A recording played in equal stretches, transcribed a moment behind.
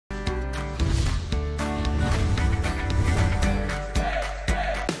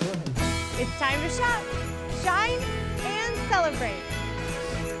time to shop, shine, and celebrate.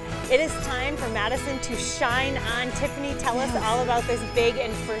 It is time for Madison to shine on. Tiffany, tell us all about this big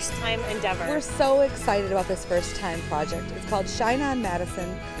and first-time endeavor. We're so excited about this first-time project. It's called Shine on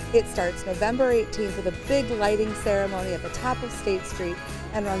Madison. It starts November 18th with a big lighting ceremony at the top of State Street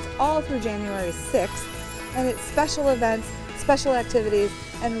and runs all through January 6th. And it's special events, special activities,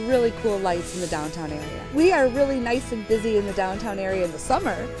 and really cool lights in the downtown area. We are really nice and busy in the downtown area in the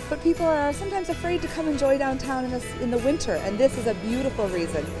summer, but people are sometimes afraid to come enjoy downtown in the winter, and this is a beautiful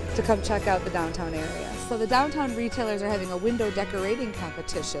reason to come check out the downtown area. So the downtown retailers are having a window decorating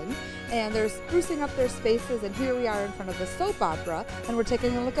competition, and they're sprucing up their spaces, and here we are in front of the soap opera, and we're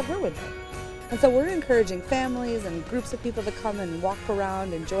taking a look at her window. And so we're encouraging families and groups of people to come and walk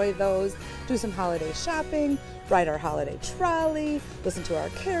around, enjoy those, do some holiday shopping, ride our holiday trolley, listen to our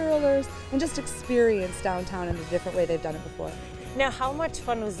carolers, and just experience downtown in a different way they've done it before. Now, how much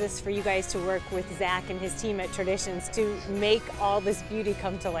fun was this for you guys to work with Zach and his team at Traditions to make all this beauty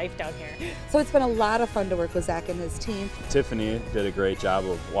come to life down here? So it's been a lot of fun to work with Zach and his team. Tiffany did a great job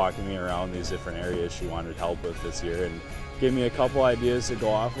of walking me around these different areas she wanted help with this year and gave me a couple ideas to go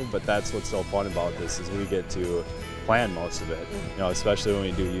off of, but that's what's so fun about this is we get to plan most of it, you know, especially when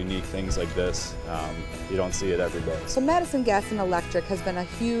we do unique things like this. You don't see it every day. So Madison Gas and Electric has been a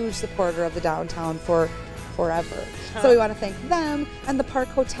huge supporter of the downtown for forever. So we want to thank them and the Park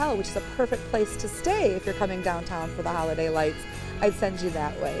Hotel, which is a perfect place to stay if you're coming downtown for the holiday lights. I'd send you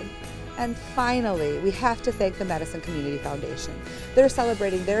that way. And finally, we have to thank the Madison Community Foundation. They're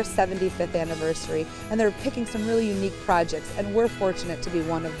celebrating their 75th anniversary, and they're picking some really unique projects, and we're fortunate to be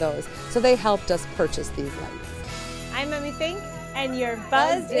one of those. So they helped us purchase these lights. I'm Emmy Fink, and you're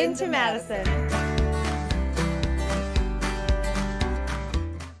buzzed into Madison.